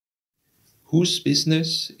Whose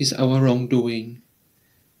business is our wrongdoing?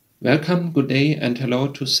 Welcome, good day, and hello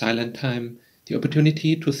to Silent Time, the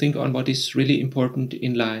opportunity to think on what is really important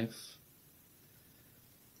in life.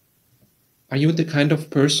 Are you the kind of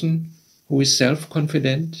person who is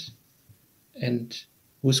self-confident and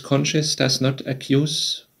whose conscience does not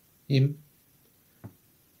accuse him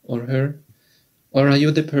or her? Or are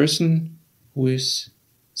you the person who is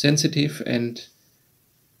sensitive and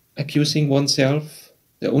accusing oneself?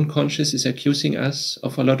 The own conscience is accusing us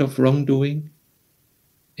of a lot of wrongdoing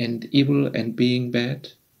and evil and being bad.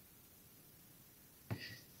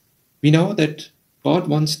 We know that God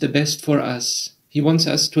wants the best for us. He wants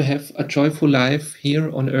us to have a joyful life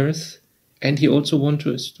here on earth, and He also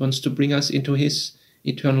wants to bring us into His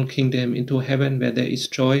eternal kingdom, into heaven where there is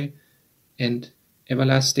joy and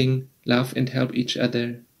everlasting love and help each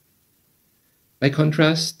other. By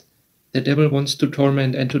contrast, the devil wants to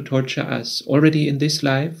torment and to torture us already in this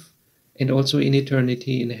life and also in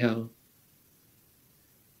eternity in hell.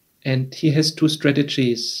 And he has two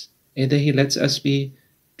strategies. Either he lets us be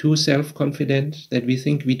too self-confident that we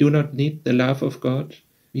think we do not need the love of God,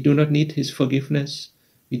 we do not need His forgiveness,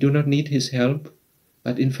 we do not need His help,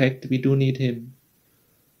 but in fact we do need Him.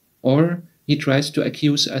 Or he tries to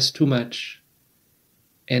accuse us too much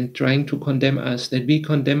and trying to condemn us, that we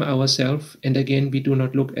condemn ourselves, and again we do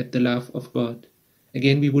not look at the love of God.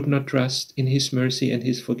 Again we would not trust in His mercy and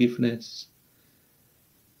His forgiveness.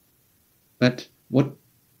 But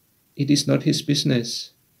it is not his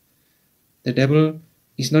business. The devil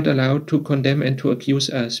is not allowed to condemn and to accuse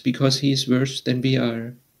us because he is worse than we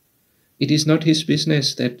are. It is not his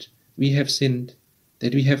business that we have sinned,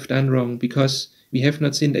 that we have done wrong, because we have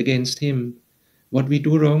not sinned against him. What we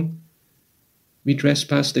do wrong, we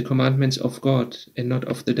trespass the commandments of God and not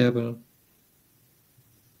of the devil.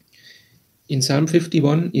 In Psalm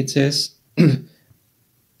 51 it says,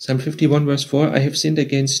 Psalm 51 verse 4, I have sinned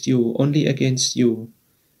against you, only against you,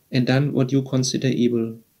 and done what you consider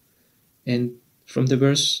evil. And from the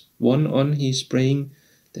verse 1 on, he's praying,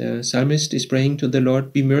 the psalmist is praying to the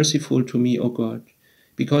Lord, be merciful to me, O God,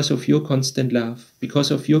 because of your constant love, because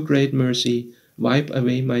of your great mercy, wipe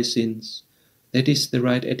away my sins. That is the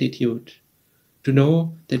right attitude. To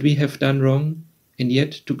know that we have done wrong, and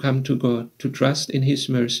yet to come to God, to trust in His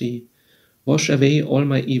mercy. Wash away all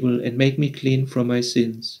my evil and make me clean from my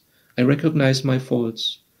sins. I recognize my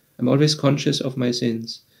faults. I'm always conscious of my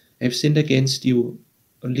sins. I have sinned against you,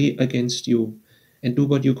 only against you, and do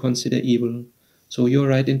what you consider evil. So you're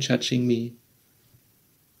right in judging me.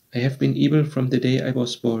 I have been evil from the day I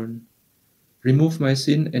was born. Remove my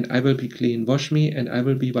sin and I will be clean. Wash me and I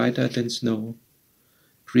will be whiter than snow.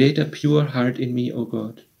 Create a pure heart in me, O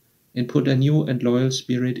God, and put a new and loyal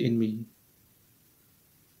spirit in me.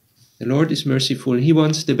 The Lord is merciful. He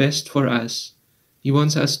wants the best for us. He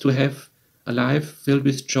wants us to have a life filled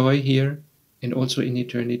with joy here and also in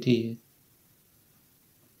eternity.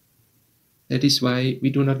 That is why we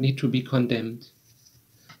do not need to be condemned,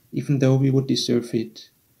 even though we would deserve it.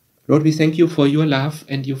 Lord, we thank you for your love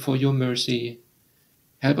and for your mercy.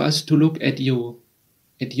 Help us to look at you,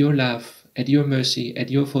 at your love, at your mercy,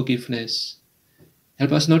 at your forgiveness.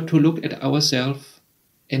 Help us not to look at ourselves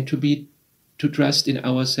and to trust in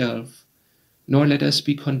ourselves, nor let us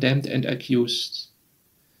be condemned and accused.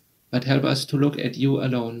 But help us to look at you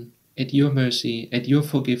alone, at your mercy, at your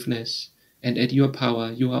forgiveness, and at your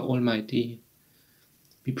power. You are almighty.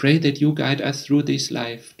 We pray that you guide us through this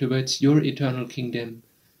life towards your eternal kingdom,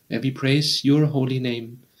 where we praise your holy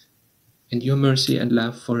name and your mercy and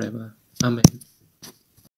love forever. Amen.